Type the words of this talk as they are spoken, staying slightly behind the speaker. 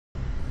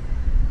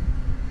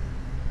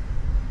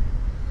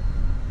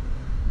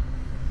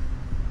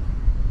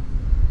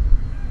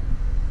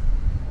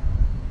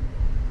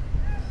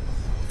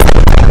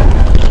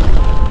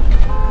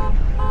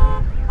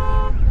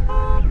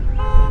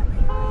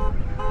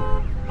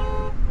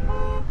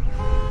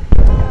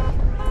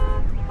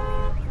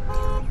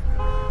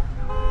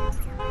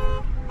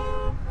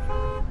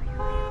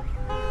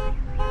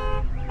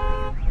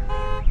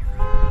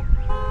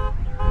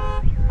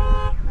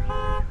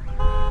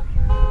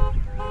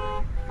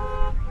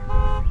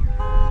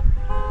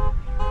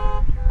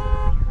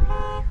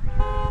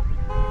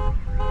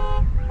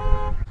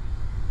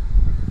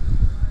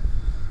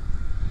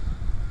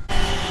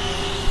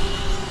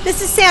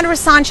This is Sandra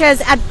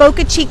Sanchez at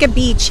Boca Chica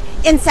Beach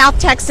in South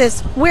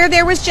Texas, where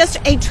there was just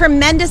a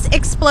tremendous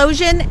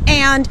explosion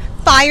and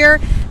fire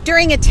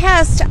during a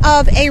test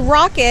of a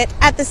rocket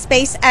at the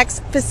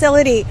SpaceX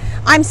facility.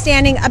 I'm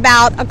standing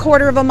about a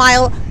quarter of a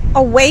mile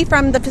away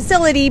from the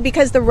facility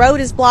because the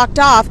road is blocked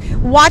off,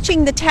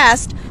 watching the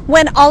test,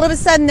 when all of a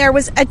sudden there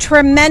was a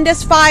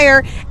tremendous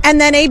fire and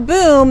then a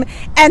boom,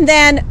 and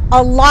then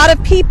a lot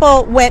of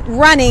people went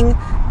running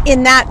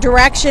in that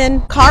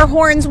direction. Car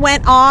horns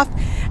went off,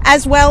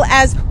 as well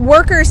as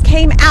workers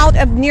came out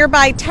of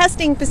nearby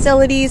testing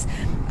facilities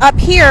up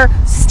here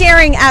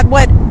staring at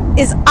what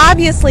is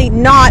obviously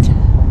not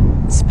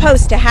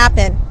supposed to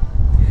happen.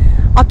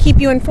 I'll keep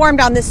you informed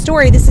on this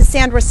story. This is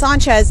Sandra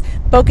Sanchez,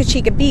 Boca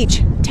Chica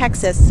Beach,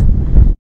 Texas.